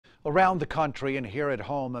Around the country and here at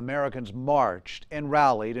home, Americans marched and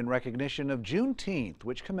rallied in recognition of Juneteenth,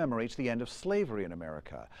 which commemorates the end of slavery in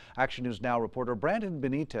America. Action News Now reporter Brandon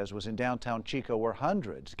Benitez was in downtown Chico, where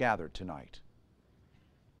hundreds gathered tonight.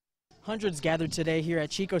 Hundreds gathered today here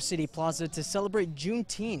at Chico City Plaza to celebrate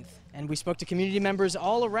Juneteenth, and we spoke to community members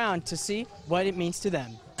all around to see what it means to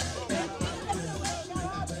them.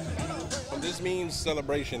 This means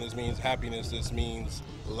celebration, this means happiness, this means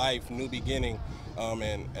life, new beginning,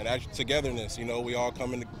 and actually togetherness. You know, we all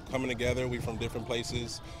coming together. We from different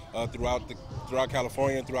places throughout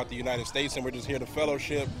California and throughout the United States, and we're just here to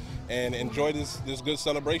fellowship and enjoy this good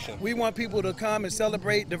celebration. We want people to come and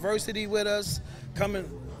celebrate diversity with us, come and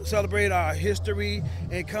celebrate our history,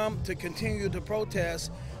 and come to continue to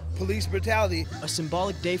protest police brutality. A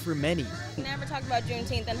symbolic day for many. Never talked about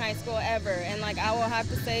Juneteenth in high school ever, and I will have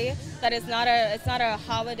to say that it's not a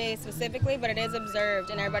holiday specifically, but it is observed,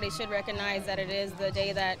 and everybody should recognize that it is the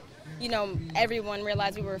day that, you know, everyone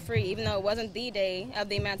realized we were free, even though it wasn't the day of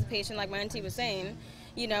the emancipation like my auntie was saying.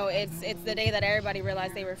 You know, it's the day that everybody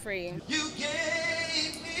realized they were free. You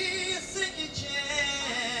gave me a second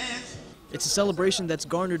chance. It's a celebration that's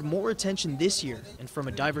garnered more attention this year, and from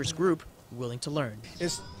a diverse group willing to learn.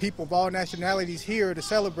 It's people of all nationalities here to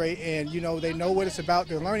celebrate, and you know, they know what it's about,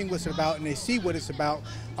 they're learning what it's about, and they see what it's about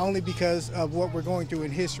only because of what we're going through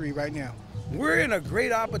in history right now. We're in a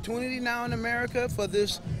great opportunity now in America for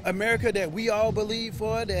this America that we all believe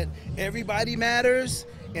for, that everybody matters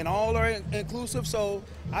and all are inclusive. So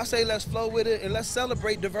I say let's flow with it and let's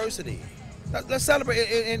celebrate diversity. Let's celebrate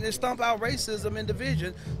and stomp out racism and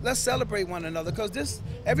division. Let's celebrate one another, because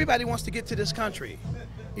everybody wants to get to this country,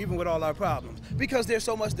 even with all our problems, because there's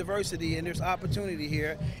so much diversity and there's opportunity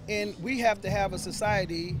here, and we have to have a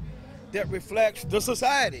society that reflects the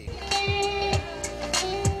society.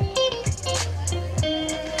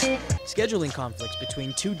 Scheduling conflicts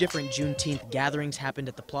between two different Juneteenth gatherings happened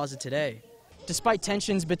at the plaza today. Despite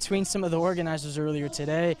tensions between some of the organizers earlier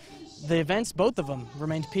today, the events, both of them,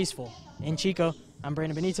 remained peaceful. In Chico, I'm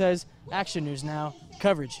Brandon Benitez, Action News Now,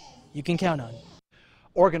 coverage you can count on.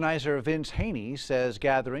 Organizer Vince Haney says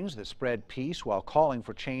gatherings that spread peace while calling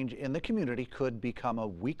for change in the community could become a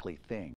weekly thing.